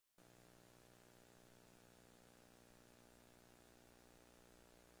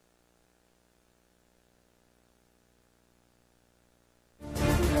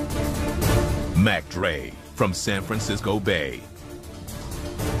Mac Dre from San Francisco Bay.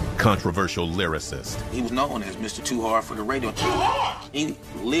 Controversial lyricist. He was known as Mr. Too Hard for the radio. Too hard! He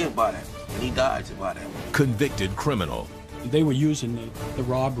lived by that, and he died by that. Convicted criminal. They were using the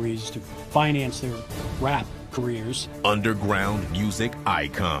robberies to finance their rap careers. Underground music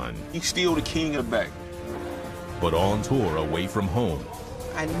icon. He's still the king of the back. But on tour away from home,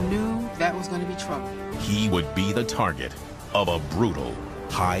 I knew that was going to be trouble. he would be the target of a brutal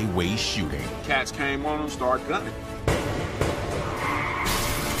highway shooting. Cats came on him, started gunning.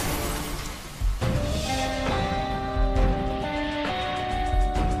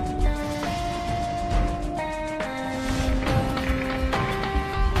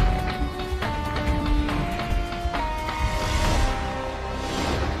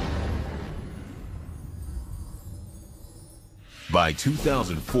 By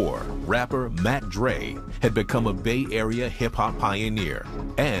 2004, rapper Mac Dre had become a Bay Area hip-hop pioneer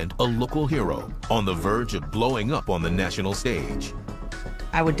and a local hero on the verge of blowing up on the national stage.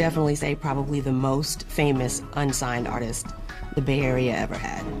 I would definitely say probably the most famous unsigned artist the Bay Area ever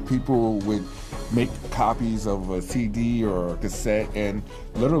had. People would make copies of a CD or a cassette and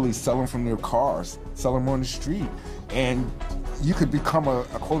literally sell them from their cars, sell them on the street. And you could become a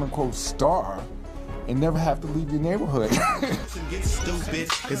quote-unquote star and never have to leave your neighborhood. Get stupid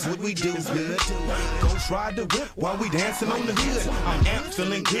is what we do good. Go try the whip while we dancing on the hood. I'm amped,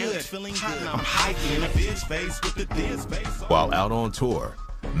 feeling good. I'm hyped in a bitch face with the thin space. While out on tour,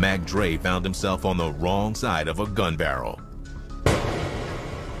 Mac Dre found himself on the wrong side of a gun barrel.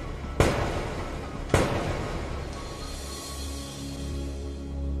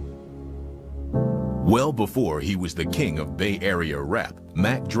 Well before he was the king of Bay Area rap,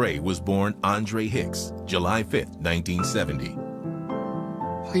 Mac Dre was born Andre Hicks, July 5th, 1970.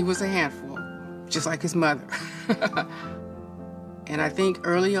 He was a handful, just like his mother. And I think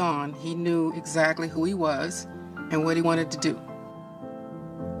early on, he knew exactly who he was and what he wanted to do.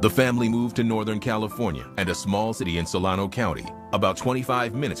 The family moved to Northern California and a small city in Solano County, about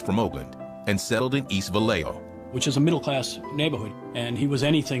 25 minutes from Oakland, and settled in East Vallejo, which is a middle-class neighborhood. And he was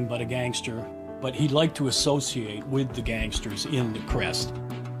anything but a gangster, but he liked to associate with the gangsters in the Crest.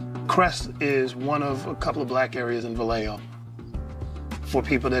 Crest is one of a couple of black areas in Vallejo. For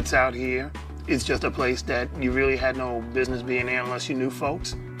people that's out here, it's just a place that you really had no business being there unless you knew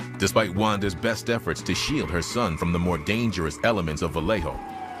folks. Despite Wanda's best efforts to shield her son from the more dangerous elements of Vallejo,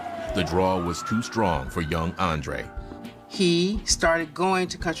 the draw was too strong for young Andre. He started going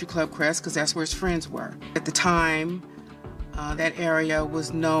to Country Club Crest because that's where his friends were. At the time, that area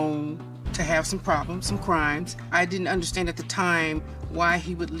was known to have some problems, some crimes. I didn't understand at the time why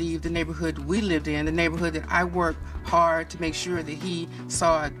he would leave the neighborhood we lived in, the neighborhood that I worked hard to make sure that he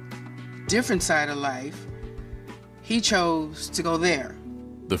saw a different side of life. He chose to go there.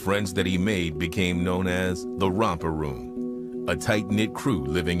 The friends that he made became known as the Romper Room, a tight-knit crew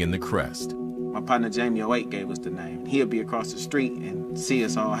living in the Crest. My partner Jamie 08 gave us the name. He'll be across the street and see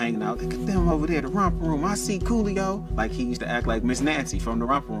us all hanging out. Look at them over there, the Romper Room. I see Coolio. Like he used to act like Miss Nancy from the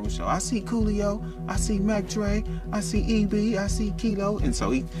Romper Room show. I see Coolio. I see Mac Dre. I see EB. I see Kilo. And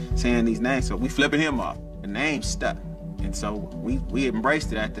so he saying these names. So we flipping him off. The name stuck. And so we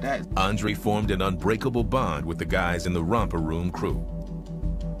embraced it after that. Andre formed an unbreakable bond with the guys in the Romper Room crew.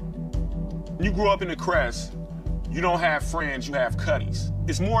 You grew up in the Crest. You don't have friends, you have cuddies.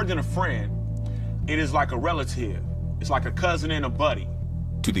 It's more than a friend. It is like a relative. It's like a cousin and a buddy.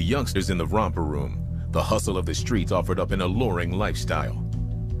 To the youngsters in the Romper Room, the hustle of the streets offered up an alluring lifestyle.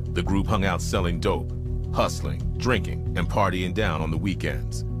 The group hung out selling dope, hustling, drinking, and partying down on the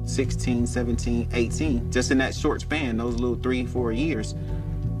weekends. 16, 17, 18, just in that short span, those little 3-4 years,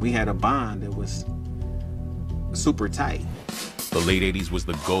 we had a bond that was super tight. The late 80s was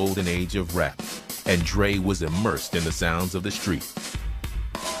the golden age of rap, and Dre was immersed in the sounds of the street.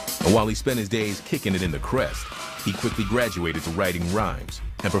 And while he spent his days kicking it in the Crest, he quickly graduated to writing rhymes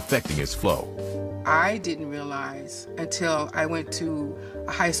and perfecting his flow. I didn't realize until I went to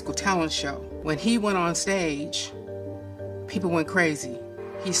a high school talent show. When he went on stage, people went crazy.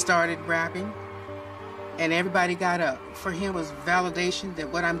 He started rapping, and everybody got up. For him, it was validation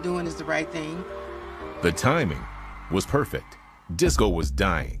that what I'm doing is the right thing. The timing was perfect. Disco was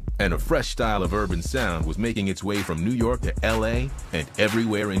dying, and a fresh style of urban sound was making its way from New York to LA and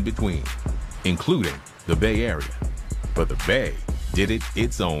everywhere in between, including the Bay Area. But the Bay did it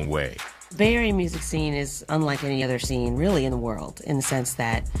its own way. The Bay Area music scene is unlike any other scene really in the world, in the sense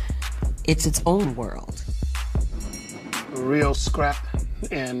that it's its own world. Real scrap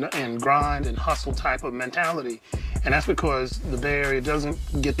and grind and hustle type of mentality. And that's because the Bay Area doesn't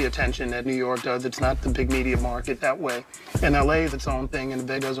get the attention that New York does. It's not the big media market that way. And LA is its own thing, and the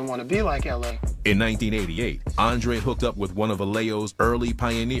Bay doesn't want to be like LA. In 1988, Andre hooked up with one of Valeo's early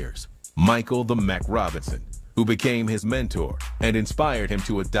pioneers, Michael the Mac Robinson, who became his mentor and inspired him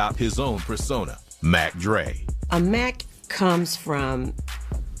to adopt his own persona, Mac Dre. A Mac comes from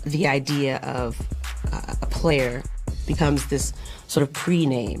the idea of a player becomes this sort of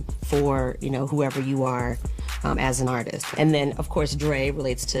pre-name for, whoever you are as an artist. And then, of course, Dre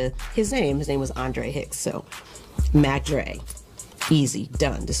relates to his name. His name was Andre Hicks, so Mac Dre. Easy,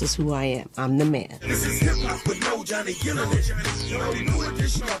 done. This is who I am. I'm the man. This is hip-hop with no Johnny killing it. No new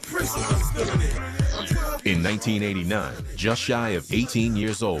edition of Prince, I'm spilling it. In 1989, just shy of 18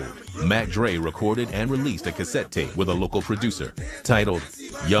 years old, Mac Dre recorded and released a cassette tape with a local producer titled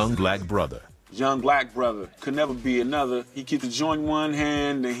Young Black Brother. Young black brother, could never be another. He keep the joint in one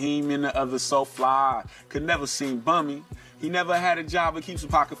hand, the heme in the other, so fly. Could never seem bummy. He never had a job, but keeps a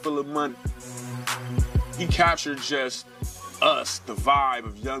pocket full of money. He captured just us, the vibe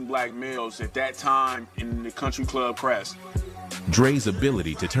of young black males at that time in the country club crest. Dre's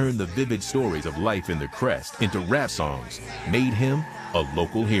ability to turn the vivid stories of life in the crest into rap songs made him a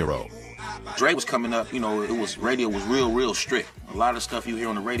local hero. Dre was coming up, radio was real strict. A lot of stuff you hear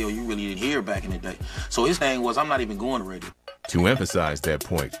on the radio you really didn't hear back in the day. So his thing was, I'm not even going to radio. To emphasize that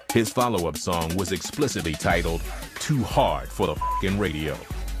point, his follow-up song was explicitly titled Too Hard for the F***ing Radio.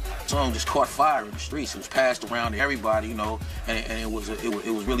 The song just caught fire in the streets. It was passed around to everybody, and it was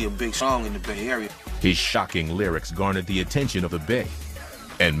really a big song in the Bay Area. His shocking lyrics garnered the attention of the Bay,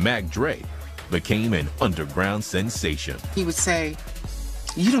 and Mac Dre became an underground sensation. He would say,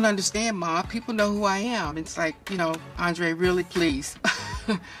 "You don't understand, Ma. People know who I am." It's like, Andre, really, please.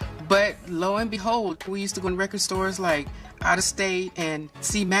 But lo and behold, we used to go in record stores like out of state and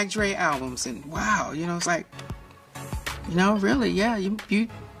see Mac Dre albums, and wow, it's like, really, yeah, you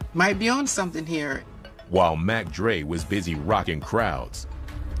might be on something here. While Mac Dre was busy rocking crowds,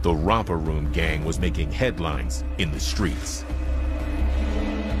 the Romper Room gang was making headlines in the streets.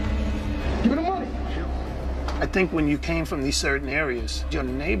 Give me the money. I think when you came from these certain areas, your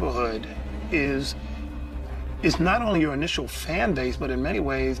neighborhood is not only your initial fan base, but in many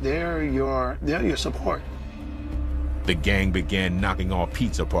ways, they're your support. The gang began knocking off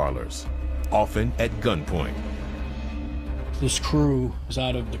pizza parlors, often at gunpoint. This crew was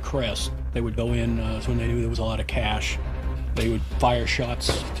out of the crest. They would go in when they knew there was a lot of cash. They would fire shots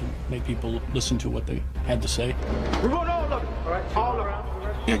to make people listen to what they had to say. We're going all of it, all right? All around.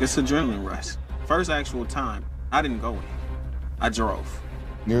 Yeah, it's adrenaline rush. First actual time, I didn't go in. I drove.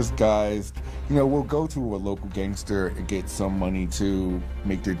 There's guys, will go to a local gangster and get some money to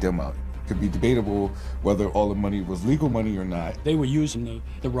make their demo. It could be debatable whether all the money was legal money or not. They were using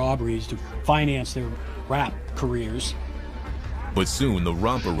the robberies to finance their rap careers. But soon the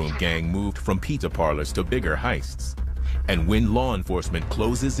Romper Room gang moved from pizza parlors to bigger heists. And when law enforcement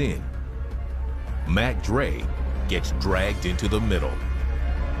closes in, Mac Dre gets dragged into the middle.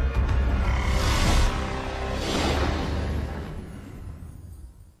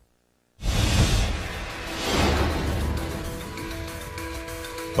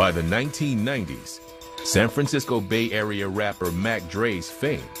 By the 1990s, San Francisco Bay Area rapper Mac Dre's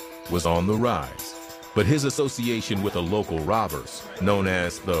fame was on the rise. But his association with the local robbers, known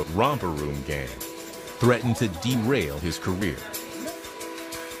as the Romper Room gang, threatened to derail his career.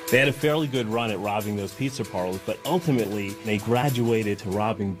 They had a fairly good run at robbing those pizza parlors, but ultimately they graduated to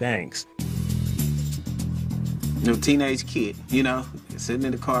robbing banks. Teenage kid, sitting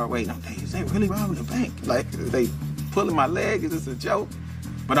in the car waiting. Is they really robbing the bank? Like, they pulling my leg? Is this a joke?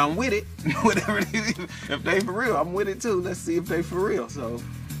 But I'm with it. Whatever it is, if they for real, I'm with it too. Let's see if they for real. So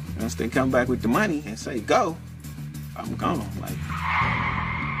once they come back with the money and say go, I'm gone. Like,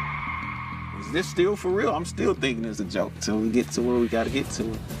 is this still for real? I'm still thinking it's a joke till we get to where we got to get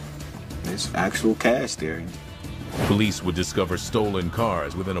to it. There's actual cash there. Police would discover stolen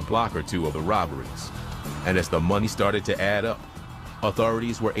cars within a block or two of the robberies. And as the money started to add up,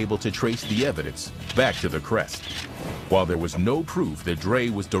 authorities were able to trace the evidence back to the crest. While there was no proof that Dre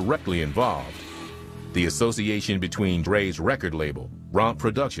was directly involved, the association between Dre's record label, Romp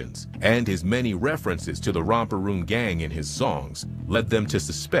Productions, and his many references to the Romper Room gang in his songs led them to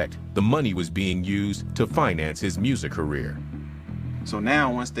suspect the money was being used to finance his music career. So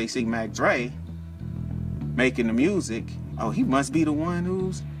now once they see Mac Dre making the music, oh, he must be the one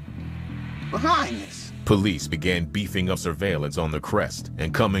who's behind this. Police began beefing up surveillance on the crest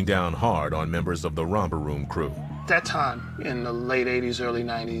and coming down hard on members of the Romper Room crew. At that time, in the late 80s, early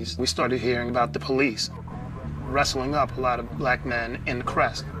 90s, we started hearing about the police wrestling up a lot of black men in the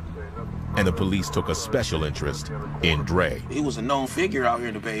crest. and the police took a special interest in Dre. He was a known figure out here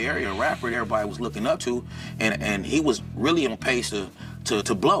in the Bay Area, a rapper that everybody was looking up to, and he was really on pace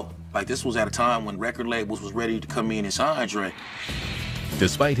to blow. Like, this was at a time when record labels was ready to come in and sign Dre.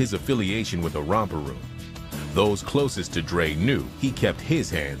 Despite his affiliation with the Romper Room, those closest to Dre knew he kept his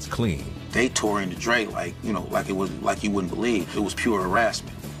hands clean. They tore into Dre like, you know, like it was, like you wouldn't believe. It was pure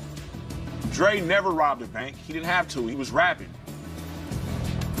harassment. Dre never robbed a bank. He didn't have to. He was rapping.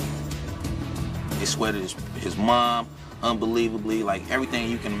 They sweated his mom, unbelievably, like everything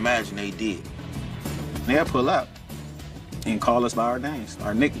you can imagine they did. They'll pull up and call us by our names,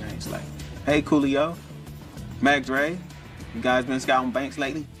 our nicknames, like, hey, Coolio, Mac Dre, you guys been scouting banks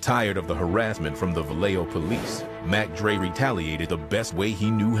lately? Tired of the harassment from the Vallejo police, Mac Dre retaliated the best way he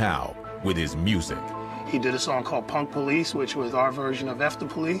knew how, with his music. He did a song called Punk Police, which was our version of F the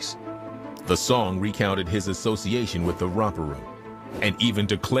Police. The song recounted his association with the Romper Room, and even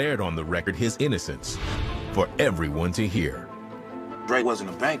declared on the record his innocence for everyone to hear. Dre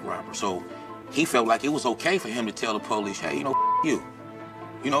wasn't a bank robber, so he felt like it was okay for him to tell the police, hey, you know, you.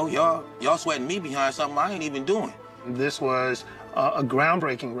 You know, y'all sweating me behind something I ain't even doing. This was a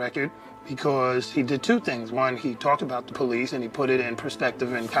groundbreaking record because he did two things. One, he talked about the police and he put it in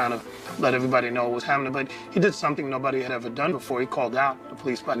perspective and kind of let everybody know what was happening. But he did something nobody had ever done before. He called out the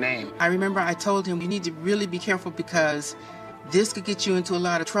police by name. I remember I told him, you need to really be careful because this could get you into a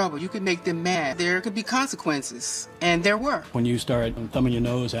lot of trouble. You could make them mad. There could be consequences, and there were. When you start thumbing your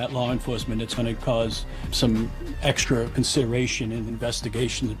nose at law enforcement, it's going to cause some extra consideration in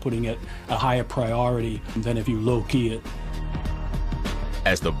investigations and putting it a higher priority than if you low-key it.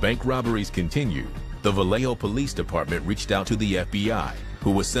 As the bank robberies continued, the Vallejo Police Department reached out to the FBI,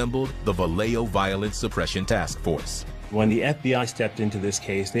 who assembled the Vallejo Violence Suppression Task Force. When the FBI stepped into this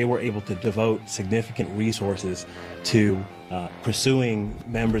case, they were able to devote significant resources to pursuing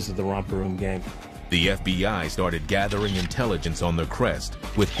members of the Romper Room gang. The FBI started gathering intelligence on the Crest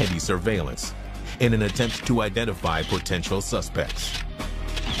with heavy surveillance in an attempt to identify potential suspects.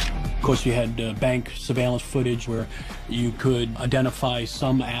 Of course, you had bank surveillance footage where you could identify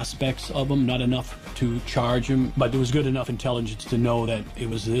some aspects of them, not enough to charge them, but there was good enough intelligence to know that it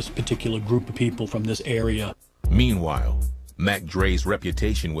was this particular group of people from this area. Meanwhile, Mac Dre's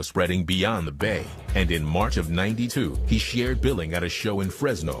reputation was spreading beyond the Bay, and in March of '92, he shared billing at a show in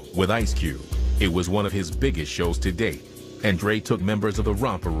Fresno with Ice Cube. It was one of his biggest shows to date, and Dre took members of the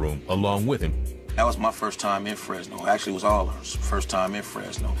Romper Room along with him. That was my first time in Fresno. Actually, it was all our first time in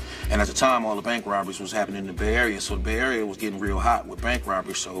Fresno. And at the time, all the bank robberies was happening in the Bay Area, so the Bay Area was getting real hot with bank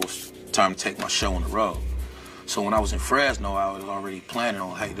robberies, so it was time to take my show on the road. So when I was in Fresno, I was already planning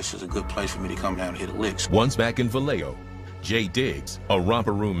on, hey, this is a good place for me to come down and hit the licks. Once back in Vallejo, Jay Diggs, a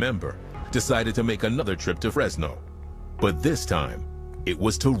Romper Room member, decided to make another trip to Fresno. But this time, it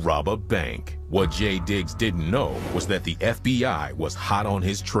was to rob a bank. What Jay Diggs didn't know was that the FBI was hot on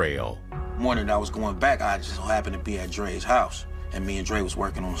his trail. Morning I was going back, I just happened to be at Dre's house. And me and Dre was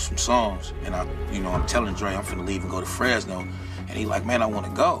working on some songs. And I'm telling Dre I'm finna leave and go to Fresno. And he like, man, I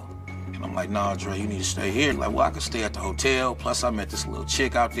wanna go. And I'm like, nah, Dre, you need to stay here. Like, well, I can stay at the hotel. Plus, I met this little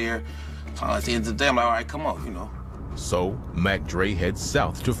chick out there. So at the end of the day, I'm like, all right, come on, you know. So, Mac Dre heads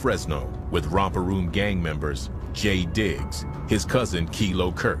south to Fresno with Romper Room gang members Jay Diggs, his cousin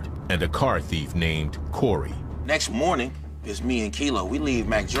Kilo Kurt, and a car thief named Corey. Next morning, it's me and Kilo. We leave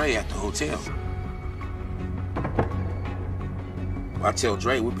Mac Dre at the hotel. I tell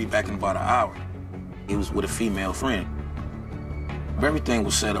Dre we'll be back in about an hour. He was with a female friend. Everything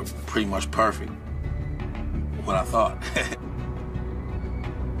was set up pretty much perfect, what I thought.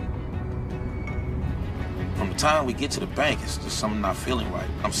 From the time we get to the bank, it's just something not feeling right.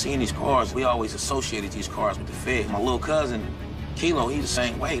 I'm seeing these cars. We always associated these cars with the Fed. My little cousin, Kilo, he's the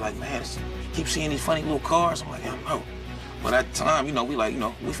same way. Like, man, you keep seeing these funny little cars. I'm like, I don't know. But at the time, we like, we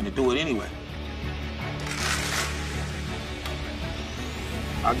finna do it anyway.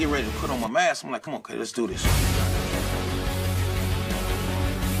 I get ready to put on my mask. I'm like, come on, okay, let's do this.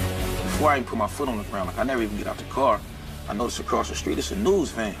 Before I even put my foot on the ground, like I never even get out the car, I noticed across the street, it's a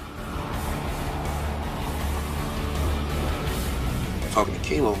news van. Talking to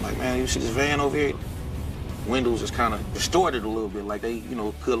Kilo, I'm like, man, you see this van over here? Windows is kind of distorted a little bit, like they,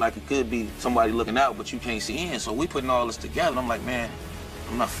 it could be somebody looking out, but you can't see in. So we putting all this together. I'm like, man,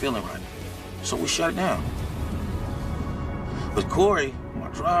 I'm not feeling right. So we shut it down. But Corey, my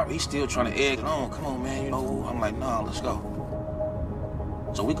driver, he's still trying to egg it on. Come on, man, I'm like, nah, let's go.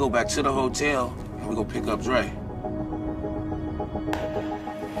 So we go back to the hotel and we go pick up Dre.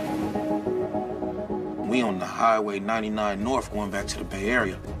 We on the Highway 99 North going back to the Bay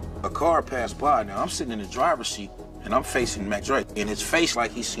Area. A car passed by. Now I'm sitting in the driver's seat and I'm facing Mac Dre, and his face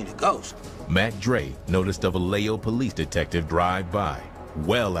like he's seen a ghost. Mac Dre noticed a Vallejo police detective drive by,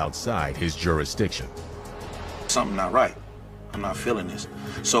 well outside his jurisdiction. Something not right. I'm not feeling this.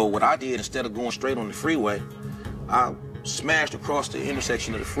 So what I did, instead of going straight on the freeway, I smashed across the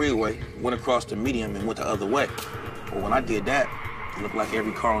intersection of the freeway, went across the median, and went the other way. But when I did that, it looked like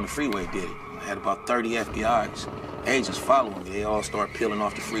every car on the freeway did it. I had about 30 FBI agents following me. They all start peeling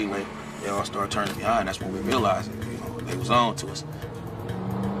off the freeway. They all start turning behind. That's when we realized, they was on to us.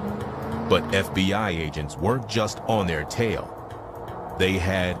 But FBI agents weren't just on their tail. They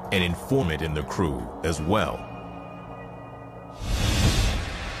had an informant in the crew as well.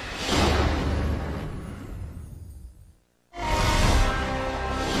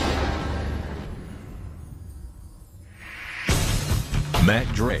 Mac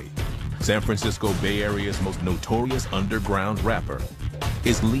Dre, San Francisco Bay Area's most notorious underground rapper,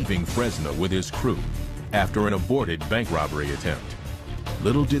 is leaving Fresno with his crew after an aborted bank robbery attempt.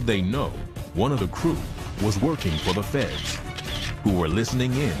 Little did they know, one of the crew was working for the feds, who were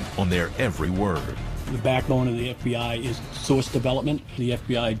listening in on their every word. The backbone of the FBI is source development. The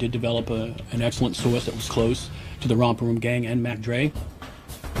FBI did develop an excellent source that was close to the Romper Room gang and Mac Dre.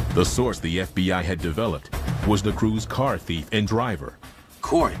 The source the FBI had developed was the crew's car thief and driver.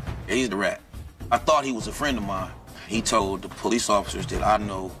 Corey, he's the rat. I thought he was a friend of mine. He told the police officers that I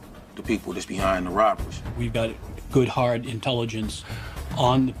know the people that's behind the robberies. We've got good, hard intelligence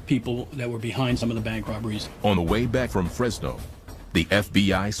on the people that were behind some of the bank robberies. On the way back from Fresno, the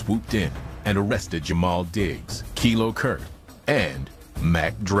FBI swooped in and arrested Jamal Diggs, Kilo Kurt, and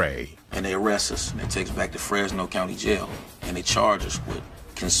Mac Dre. And they arrest us, and they take us back to Fresno County Jail, and they charge us with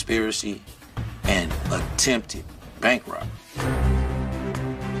conspiracy and attempted bank robbery.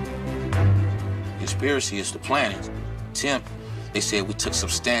 Conspiracy is the planning. Attempt, they said we took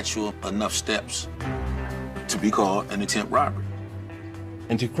substantial enough steps to be called an attempt robbery.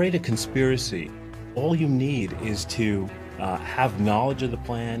 And to create a conspiracy, all you need is to have knowledge of the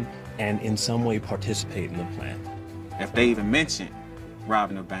plan and in some way participate in the plan. If they even mention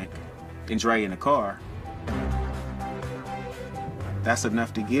robbing a bank and Dre in the car, that's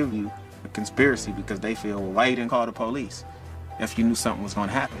enough to give you a conspiracy because they feel, well, why you didn't call the police if you knew something was going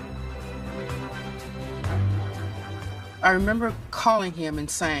to happen? I remember calling him and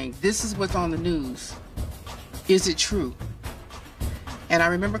saying, this is what's on the news. Is it true? And I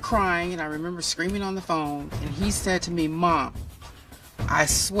remember crying and I remember screaming on the phone, and he said to me, Mom, I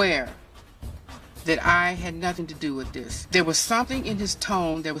swear that I had nothing to do with this. There was something in his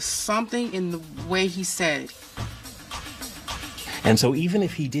tone, there was something in the way he said it. And so even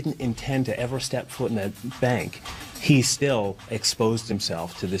if he didn't intend to ever step foot in that bank, he still exposed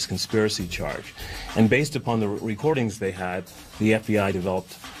himself to this conspiracy charge. And based upon the recordings they had, the FBI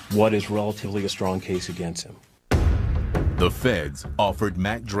developed what is relatively a strong case against him. The feds offered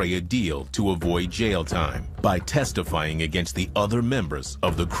Mac Dre a deal to avoid jail time by testifying against the other members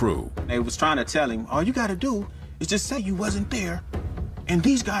of the crew. They was trying to tell him, all you got to do is just say you wasn't there and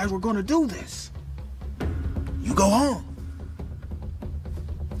these guys were going to do this. You go home.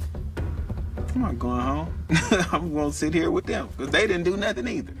 I'm not going home. I'm going to sit here with them because they didn't do nothing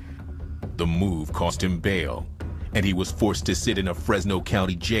either. The move cost him bail, and he was forced to sit in a Fresno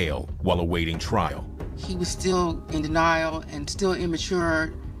County jail while awaiting trial. He was still in denial and still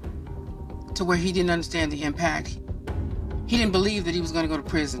immature to where he didn't understand the impact. He didn't believe that he was going to go to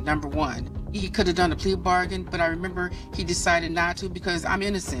prison, number one. He could have done a plea bargain, but I remember he decided not to because I'm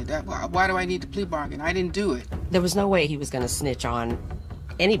innocent. Why do I need the plea bargain? I didn't do it. There was no way he was going to snitch on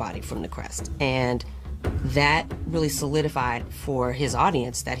anybody from the Crest, and that really solidified for his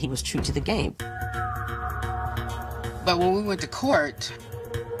audience that he was true to the game. But when we went to court,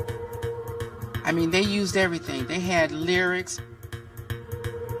 I mean, they used everything. They had lyrics.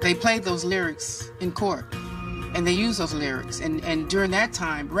 They played those lyrics in court, and they used those lyrics. And during that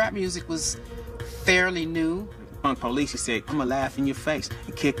time, rap music was fairly new. Punk police, he said, I'm gonna laugh in your face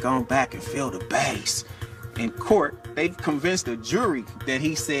and kick on back and feel the bass. In court, they convinced the jury that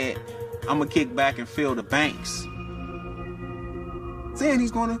he said, I'm gonna kick back and fill the banks. Saying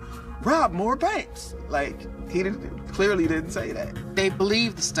he's gonna rob more banks. Like, he clearly didn't say that. They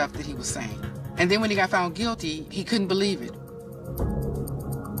believed the stuff that he was saying. And then when he got found guilty, he couldn't believe it.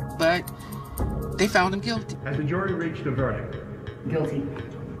 But they found him guilty. Has the jury reached a verdict? Guilty.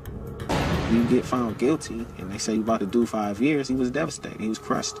 You get found guilty and they say you're about to do 5 years, he was devastated. He was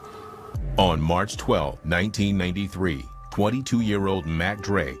crushed. On March 12, 1993, 22-year-old Mac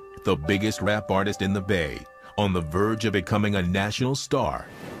Dre, the biggest rap artist in the Bay, on the verge of becoming a national star,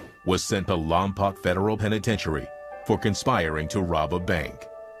 was sent to Lompoc Federal Penitentiary for conspiring to rob a bank.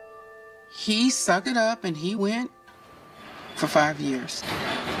 He sucked it up and he went for 5 years.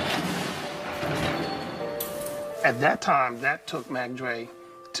 At that time, that took Mac Dre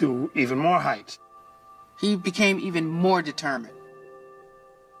to even more heights. He became even more determined,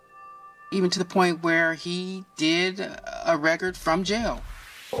 even to the point where he did a record from jail.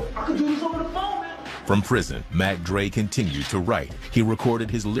 I can do this over the phone, man. From prison, Mac Dre continued to write. He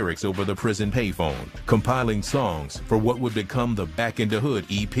recorded his lyrics over the prison payphone, compiling songs for what would become the Back in the Hood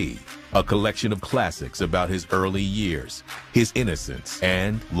EP, a collection of classics about his early years, his innocence,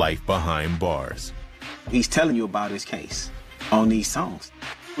 and life behind bars. He's telling you about his case on these songs.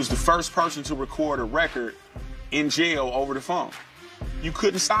 He was the first person to record a record in jail over the phone. You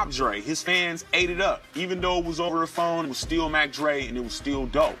couldn't stop Dre. His fans ate it up. Even though it was over the phone, it was still Mac Dre and it was still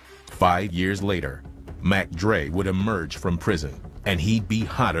dope. 5 years later, Mac Dre would emerge from prison and he'd be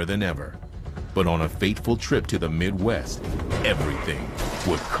hotter than ever. But on a fateful trip to the Midwest, everything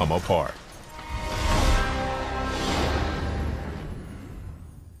would come apart.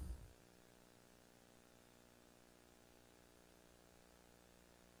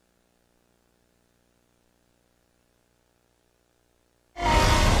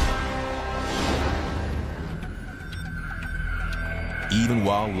 Even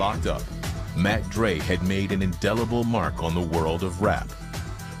while locked up, Mac Dre had made an indelible mark on the world of rap,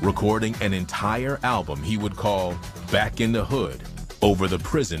 recording an entire album he would call Back in the Hood over the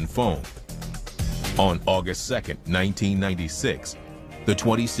prison phone. On August 2nd, 1996, the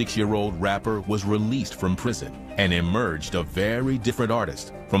 26-year-old rapper was released from prison and emerged a very different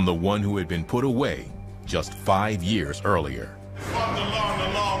artist from the one who had been put away just 5 years earlier. Fuck the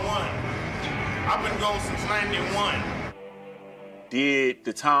law won. I've been gone since 91. Did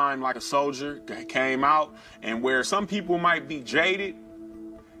the time like a soldier, came out, and where some people might be jaded,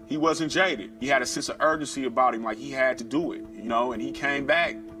 he wasn't jaded. He had a sense of urgency about him, like he had to do it, you know, and he came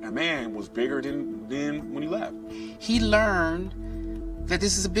back. And man, was bigger than when he left. He learned that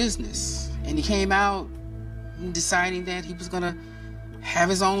this is a business, and he came out deciding that he was going to have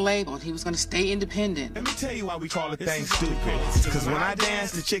his own label, and he was going to stay independent. Let me tell you why we call the thing stupid. Because when I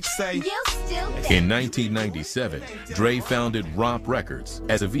dance, the chicks say, you stupid. In 1997, Dre founded Romp Records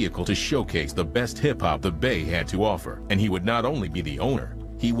as a vehicle to showcase the best hip-hop the Bay had to offer. And he would not only be the owner,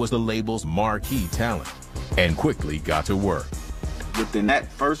 he was the label's marquee talent, and quickly got to work. Within that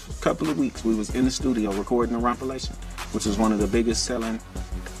first couple of weeks, we was in the studio recording the Rompilation, which is one of the biggest selling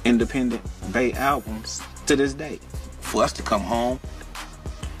independent Bay albums to this day. For us to come home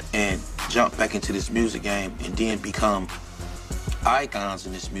and jump back into this music game and then become icons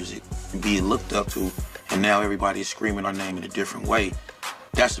in this music and being looked up to, and now everybody is screaming our name in a different way,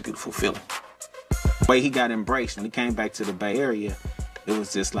 that's a beautiful feeling. The way he got embraced when he came back to the Bay Area, it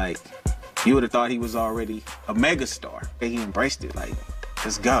was just like, you would have thought he was already a megastar. He embraced it like,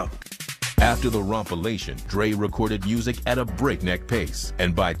 let's go. After the Rompilation, Dre recorded music at a breakneck pace,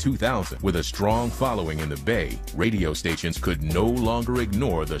 and by 2000, with a strong following in the Bay, radio stations could no longer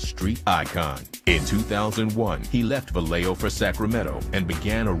ignore the street icon. In 2001, he left Vallejo for Sacramento and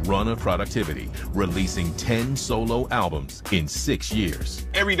began a run of productivity, releasing 10 solo albums in 6 years.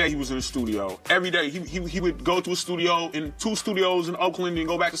 Every day he was in the studio. Every day he would go to a studio, in 2 studios in Oakland, and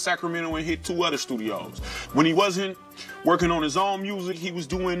go back to Sacramento and hit 2 other studios. When he wasn't working on his own music, he was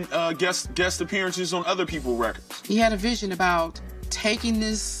doing guest appearances on other people's records. He had a vision about taking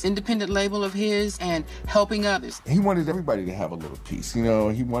this independent label of his and helping others. He wanted everybody to have a little piece. You know,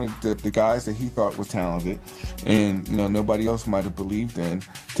 he wanted the guys that he thought were talented and, you know, nobody else might have believed in,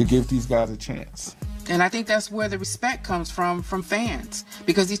 to give these guys a chance. And I think that's where the respect comes from fans,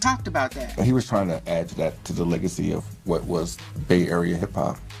 because he talked about that. He was trying to add to that, to the legacy of what was Bay Area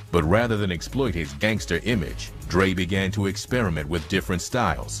hip-hop. But rather than exploit his gangster image, Dre began to experiment with different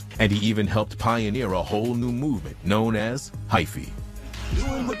styles, and he even helped pioneer a whole new movement known as hyphy.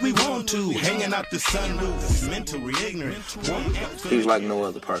 Doing what we want to, hanging out the sunroof, mentally ignorant. He was like no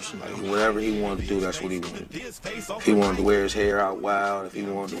other person. Like, whatever he wanted to do, that's what he wanted to do. If he wanted to wear his hair out wild, if he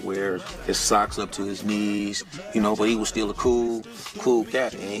wanted to wear his socks up to his knees, you know, but he was still a cool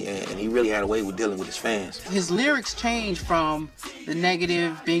cat, and he really had a way with dealing with his fans. His lyrics changed from the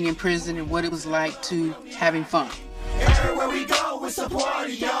negative, being in prison and what it was like, to having fun. Everywhere we go, it's a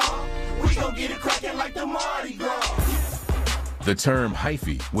party, y'all. We gon' get it cracking like the Mardi Gras. The term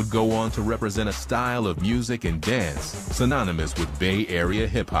hyphy would go on to represent a style of music and dance synonymous with Bay Area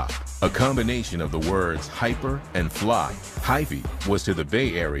hip-hop, a combination of the words hyper and fly. Hyphy was to the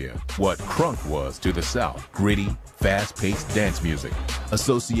Bay Area what crunk was to the South: gritty, fast-paced dance music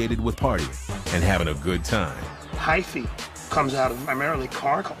associated with partying and having a good time. Hyphy comes out of primarily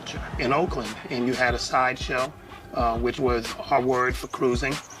car culture in Oakland, and you had a sideshow, which was our word for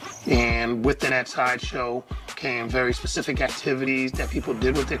cruising. And within that sideshow came very specific activities that people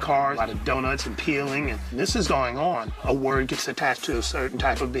did with their cars, a lot of donuts and peeling, and this is going on. A word gets attached to a certain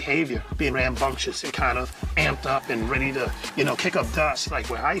type of behavior, being rambunctious and kind of amped up and ready to, kick up dust, like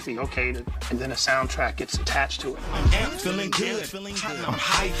we're hyphy, okay, and then a soundtrack gets attached to it. I'm amped, feeling good. I'm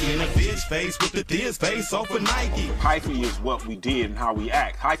hyphy in a bitch face with the Diz face off of Nike. Hyphy is what we did and how we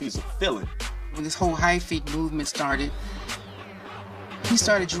act. Hyphy is a feeling. When this whole hyphy movement started, he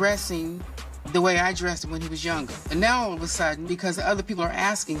started dressing the way I dressed when he was younger. And now all of a sudden, because other people are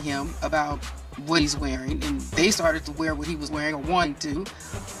asking him about what he's wearing, and they started to wear what he was wearing or wanting to,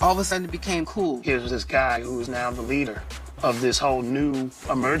 all of a sudden it became cool. Here's this guy who is now the leader of this whole new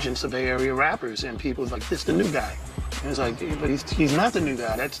emergence of Bay Area rappers, and people was like, this is the new guy. And it's like, but he's not the new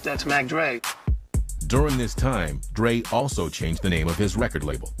guy, that's Mac Dre. During this time, Dre also changed the name of his record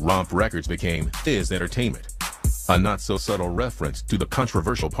label. Romp Records became Fizz Entertainment, a not-so-subtle reference to the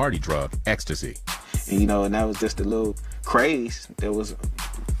controversial party drug, ecstasy. And that was just a little craze that was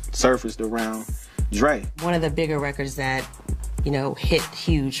surfaced around Dre. One of the bigger records that, hit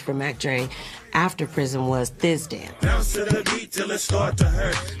huge for Mac Dre after prison was Thiz Dance. Bounce to the beat till it start to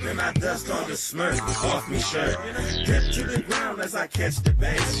hurt. Then I dust all the smirk off me shirt. Dip to the ground as I catch the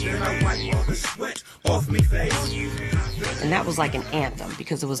bass. Then I wipe all the sweat off me face. And that was like an anthem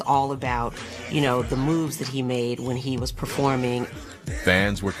because it was all about, the moves that he made when he was performing.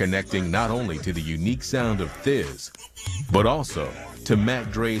 Fans were connecting not only to the unique sound of Thiz, but also to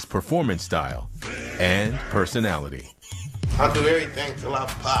Mac Dre's performance style and personality. I do everything till I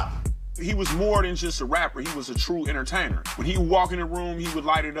pop. He was more than just a rapper. He was a true entertainer. When he would walk in the room, he would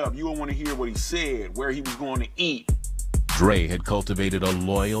light it up. You would want to hear what he said, where he was going to eat. Dre had cultivated a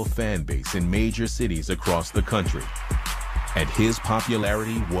loyal fan base in major cities across the country, and his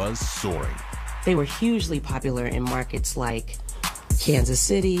popularity was soaring. They were hugely popular in markets like Kansas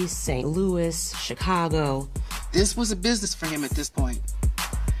City, St. Louis, Chicago. This was a business for him at this point.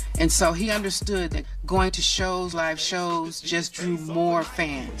 And so he understood that going to shows, live shows, just drew more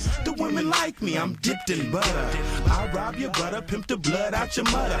fans. The women like me, I'm dipped in butter. I rob your butter, pimp the blood out your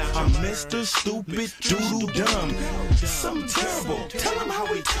mother. I'm Mr. Stupid, doodle dumb. Something terrible, tell him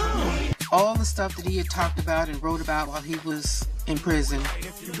how we come. All the stuff that he had talked about and wrote about while he was in prison,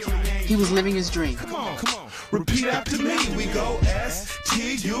 he was living his dream. Come on, repeat after me. We go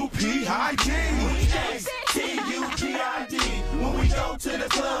S-T-U-P-I-D. T-U-P-I-D. When we go to the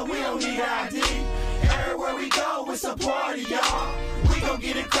club, we don't need ID. Everywhere we go, it's a party, y'all. We gon'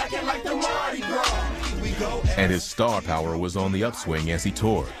 get it cracking like the Mardi Gras. We go. And his star power was on the upswing as he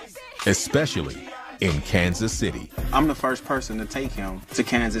toured, especially in Kansas City. I'm the first person to take him to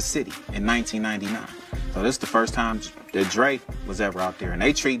Kansas City in 1999. So this is the first time that Dre was ever out there. And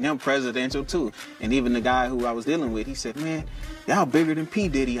they treat him presidential too. And even the guy who I was dealing with, he said, man, y'all bigger than P.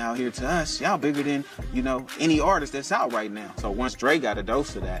 Diddy out here to us. Y'all bigger than, any artist that's out right now. So once Dre got a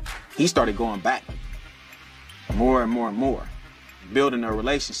dose of that, he started going back more and more and more, building a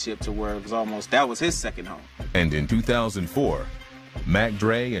relationship to where it was that was his second home. And in 2004, Mac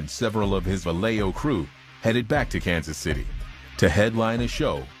Dre and several of his Vallejo crew headed back to Kansas City to headline a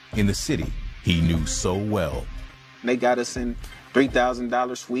show in the city he knew so well. They got us in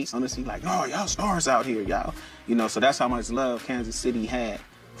 $3,000 suites. Honestly, like, oh, y'all stars out here, y'all. So that's how much love Kansas City had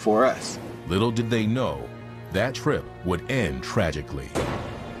for us. Little did they know that trip would end tragically.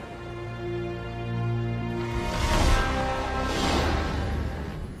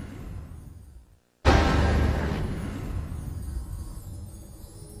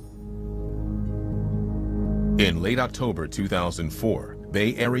 In late October 2004,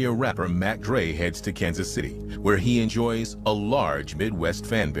 Bay Area rapper Mac Dre heads to Kansas City, where he enjoys a large Midwest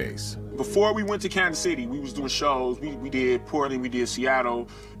fan base. Before we went to Kansas City, we was doing shows. We did Portland, we did Seattle.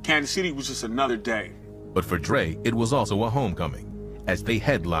 Kansas City was just another day. But for Dre, it was also a homecoming, as they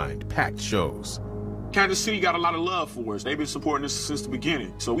headlined packed shows. Kansas City got a lot of love for us. They've been supporting us since the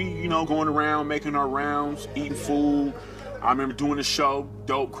beginning. So we, going around, making our rounds, eating food. I remember doing the show,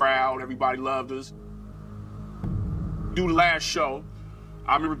 dope crowd, everybody loved us. Do the last show,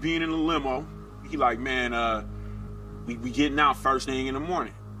 I remember being in the limo. He like, man, we getting out first thing in the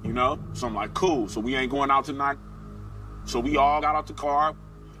morning, So I'm like, cool. So we ain't going out tonight. So we all got out the car.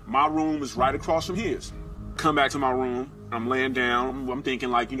 My room is right across from his. Come back to my room. I'm laying down. I'm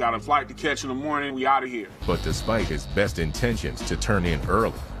thinking like, you got a flight to catch in the morning. We out of here. But despite his best intentions to turn in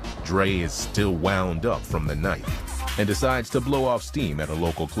early, Dre is still wound up from the night and decides to blow off steam at a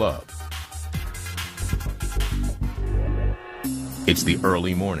local club. It's the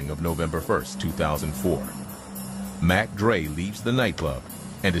early morning of November 1st, 2004. Mac Dre leaves the nightclub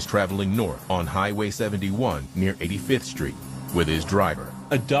and is traveling north on Highway 71 near 85th Street with his driver,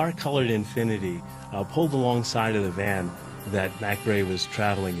 A dark-colored Infiniti pulled alongside of the van that Mac Dre was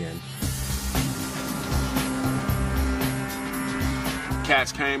traveling in.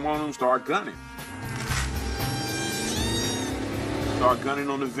 Cats came on him, started gunning. Started gunning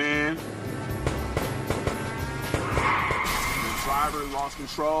on the van. The driver lost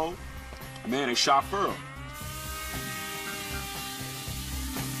control. Man, they shot Furl.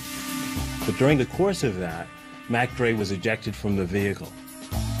 But during the course of that, Mac Dre was ejected from the vehicle.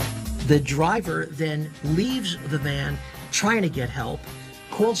 The driver then leaves the van trying to get help,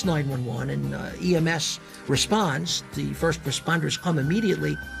 calls 911, and EMS responds. The first responders come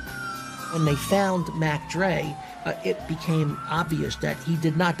immediately. When they found Mac Dre, it became obvious that he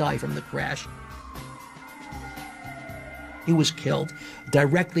did not die from the crash. He was killed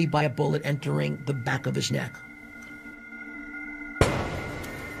directly by a bullet entering the back of his neck.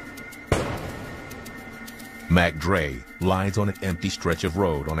 Mac Dre lies on an empty stretch of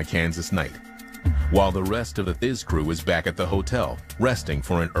road on a Kansas night, while the rest of the Thiz crew is back at the hotel, resting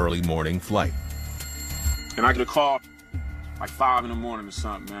for an early morning flight. And I get a call like 5 in the morning or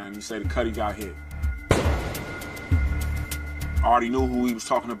something, man. He said the Cuddy got hit. I already knew who he was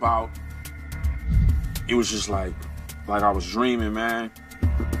talking about. It was just like I was dreaming, man.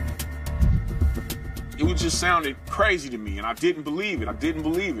 It was just sounded crazy to me, and I didn't believe it.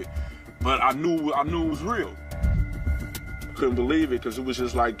 But I knew it was real. I couldn't believe it because it was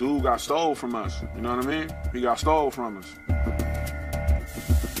just like, dude got stole from us. You know what I mean? He got stole from us.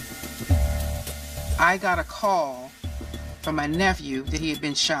 I got a call from my nephew that he had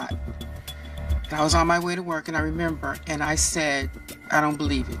been shot. And I was on my way to work, and I remember, and I said, I don't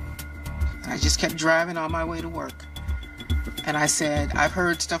believe it. And I just kept driving on my way to work. And I said, I've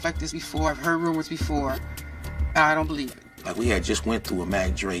heard stuff like this before, I've heard rumors before, and I don't believe it. Like, we had just went through a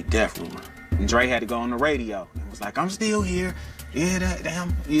Mac Dre death rumor. And Dre had to go on the radio. It was like, I'm still here. Yeah,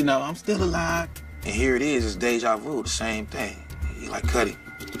 damn, I'm still alive. And here it is, it's deja vu, the same thing. He like, Cuddy.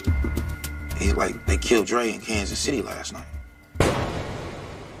 He's like, they killed Dre in Kansas City last night.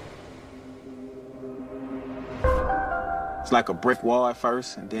 It's like a brick wall at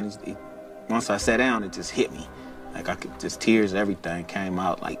first, and then once I sat down, it just hit me. Like, I could just, tears, everything came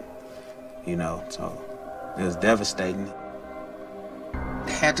out, like, so it was devastating. I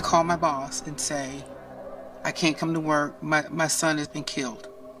had to call my boss and say, I can't come to work, my son has been killed.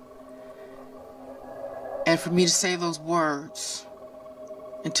 And for me to say those words,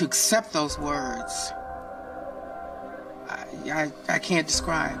 and to accept those words, I can't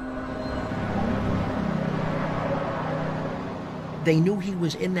describe. They knew he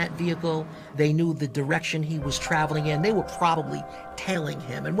was in that vehicle. They knew the direction he was traveling in. They were probably tailing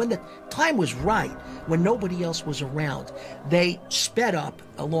him. And when the time was right, when nobody else was around, they sped up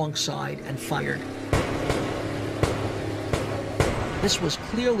alongside and fired. This was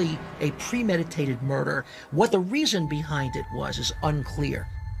clearly a premeditated murder. What the reason behind it was is unclear.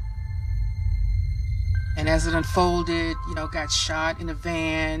 And as it unfolded, got shot in a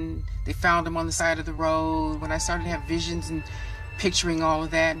van. They found him on the side of the road. When I started to have visions and picturing all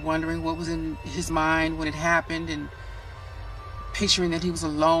of that, wondering what was in his mind when it happened, and picturing that he was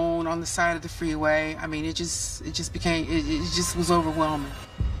alone on the side of the freeway. I mean, it just was overwhelming.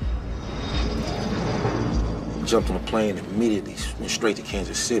 Jumped on a plane and immediately went straight to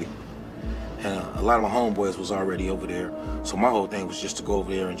Kansas City. And a lot of my homeboys was already over there. So my whole thing was just to go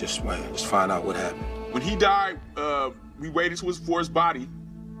over there and just find out what happened. When he died, we waited for his body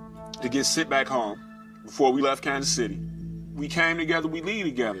to get sent back home before we left Kansas City. We came together, we leave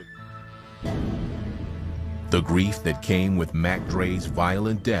together. The grief that came with Mac Dre's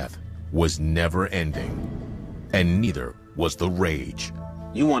violent death was never ending, and neither was the rage.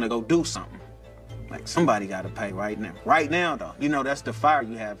 You want to go do something. Like, somebody got to pay right now. Right now, though. That's the fire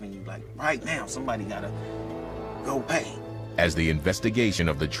you have in you. Like, right now, somebody got to go pay. As the investigation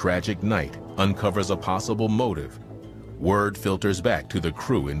of the tragic night uncovers a possible motive, word filters back to the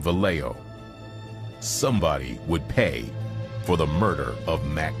crew in Vallejo. Somebody would pay for the murder of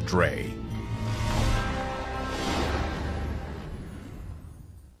Mac Dre.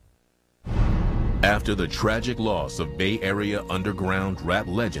 After the tragic loss of Bay Area underground rap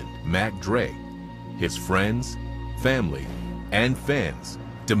legend Mac Dre, his friends, family, and fans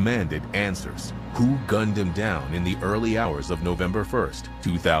demanded answers. Who gunned him down in the early hours of November 1st,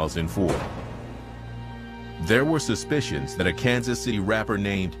 2004? There were suspicions that a Kansas City rapper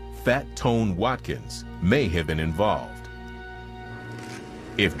named Fat Tone Watkins may have been involved.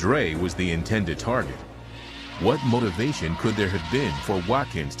 If Dre was the intended target, what motivation could there have been for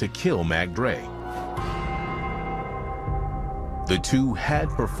Watkins to kill Mac Dre? The two had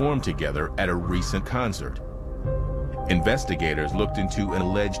performed together at a recent concert. Investigators looked into an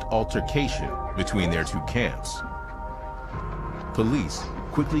alleged altercation between their two camps. Police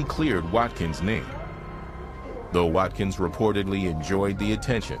quickly cleared Watkins' name. Though Watkins reportedly enjoyed the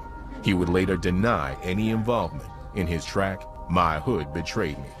attention, he would later deny any involvement in his track, "My Hood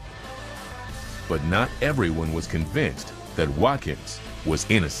Betrayed Me." But not everyone was convinced that Watkins was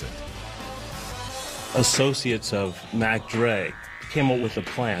innocent. Associates of Mac Dre came up with a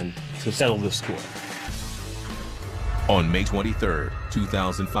plan to settle the score. On May 23,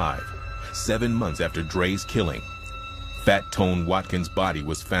 2005, 7 months after Dre's killing, Fat Tone Watkins' body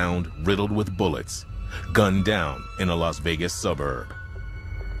was found riddled with bullets, gunned down in a Las Vegas suburb.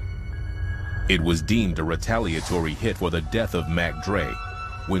 It was deemed a retaliatory hit for the death of Mac Dre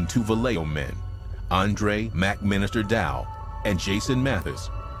when two Vallejo men, Andre Mac Minister Dow and Jason Mathis,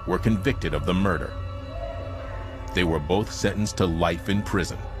 were convicted of the murder. They were both sentenced to life in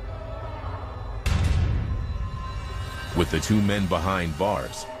prison. With the two men behind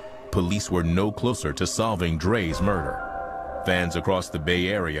bars, police were no closer to solving Dre's murder. Fans across the Bay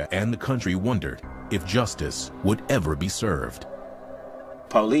Area and the country wondered if justice would ever be served.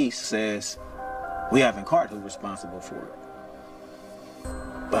 Police says, we haven't caught who's responsible for it,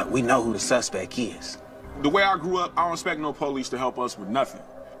 but we know who the suspect is. The way I grew up, I don't expect no police to help us with nothing.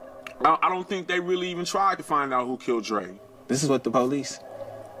 I don't think they really even tried to find out who killed Dre. This is what the police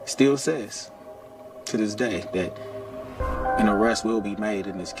still says to this day, that an arrest will be made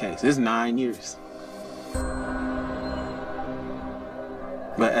in this case. It's 9 years.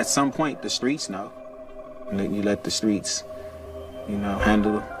 But at some point, the streets know. And you let the streets,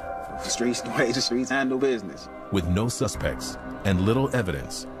 handle the streets the way the streets handle business. With no suspects and little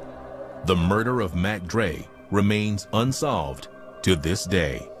evidence, the murder of Mac Dre remains unsolved to this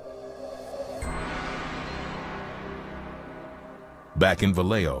day. Back in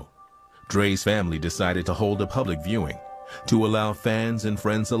Vallejo, Dre's family decided to hold a public viewing to allow fans and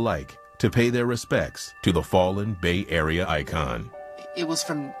friends alike to pay their respects to the fallen Bay Area icon. It was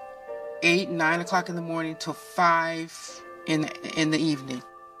from 8, 9 o'clock in the morning till 5 in the evening.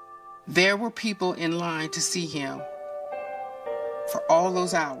 There were people in line to see him for all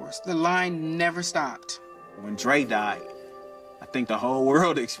those hours. The line never stopped. When Dre died, I think the whole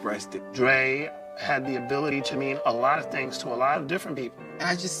world expressed it. Dre had the ability to mean a lot of things to a lot of different people.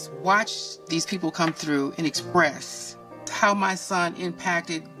 I just watched these people come through and express how my son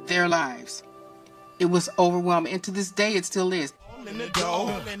impacted their lives. It was overwhelming, and to this day it still is.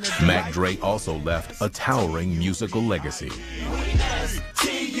 Mac Dre also left a towering musical legacy.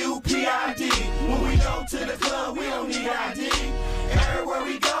 T-U-P-I-D. When we go to the club, we don't need ID. Everywhere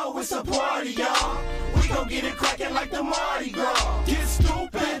we go, it's a party, y'all. We gon' get it cracking like the Mardi Gras. Get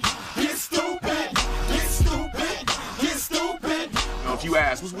stupid, get stupid, get stupid, get stupid. If you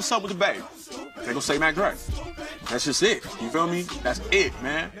ask, what's up with the Bay? They gonna say Mac Dre. That's just it. You feel me? That's it,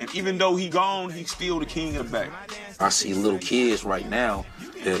 man. And even though he gone, he's still the king of the Bay. I see little kids right now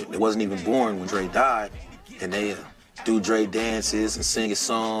that wasn't even born when Dre died, and they do Dre dances and sing his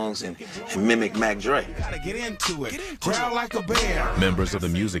songs and mimic Mac Dre. Gotta get into it. Growl like a bear. Members of the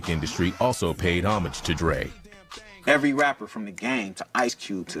music industry also paid homage to Dre. Every rapper from the Game to Ice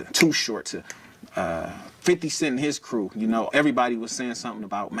Cube to Too Short to 50 Cent and his crew, everybody was saying something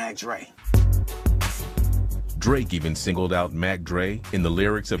about Mac Dre. Drake even singled out Mac Dre in the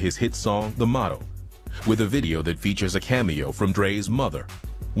lyrics of his hit song, The Motto, with a video that features a cameo from Dre's mother,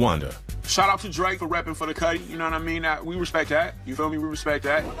 Wanda. Shout out to Drake for repping for the Cuddy, you know what I mean? We respect that. You feel me? We respect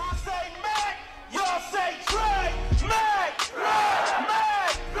that. When I say Mac, y'all say Dre. Mac,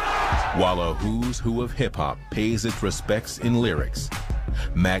 Mac, Mac. While a who's who of hip-hop pays its respects in lyrics,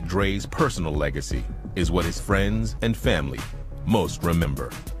 Mac Dre's personal legacy is what his friends and family most remember.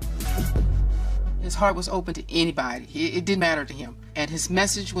 His heart was open to anybody. It didn't matter to him. And his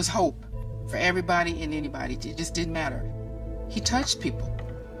message was hope for everybody and anybody. It just didn't matter. He touched people.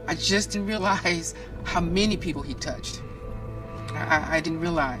 I just didn't realize how many people he touched. I didn't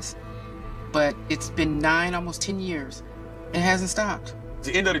realize. But it's been 9, almost 10 years. It hasn't stopped. At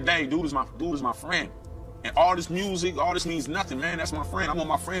the end of the day, dude is my friend. And all this music, all this means nothing, man. That's my friend. I want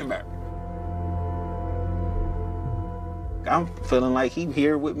my friend back. I'm feeling like he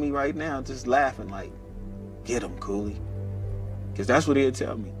here with me right now, just laughing like, get him, Cooley. Because that's what he'd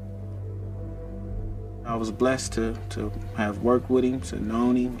tell me. I was blessed to have worked with him, to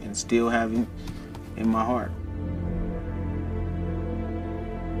know him, and still have him in my heart.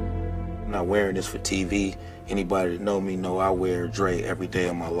 I'm not wearing this for TV. Anybody that know me know I wear Dre every day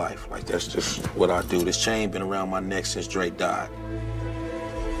of my life. Like, that's just what I do. This chain been around my neck since Dre died.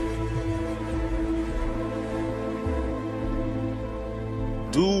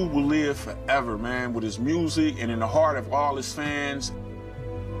 Dude will live forever, man, with his music and in the heart of all his fans.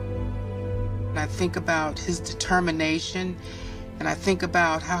 And I think about his determination, and I think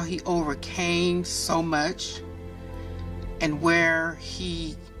about how he overcame so much and where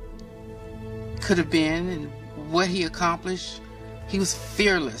he could have been and what he accomplished. He was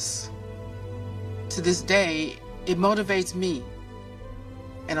fearless. To this day, it motivates me.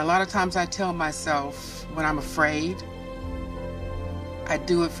 And a lot of times I tell myself when I'm afraid, I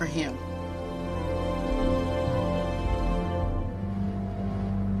do it for him.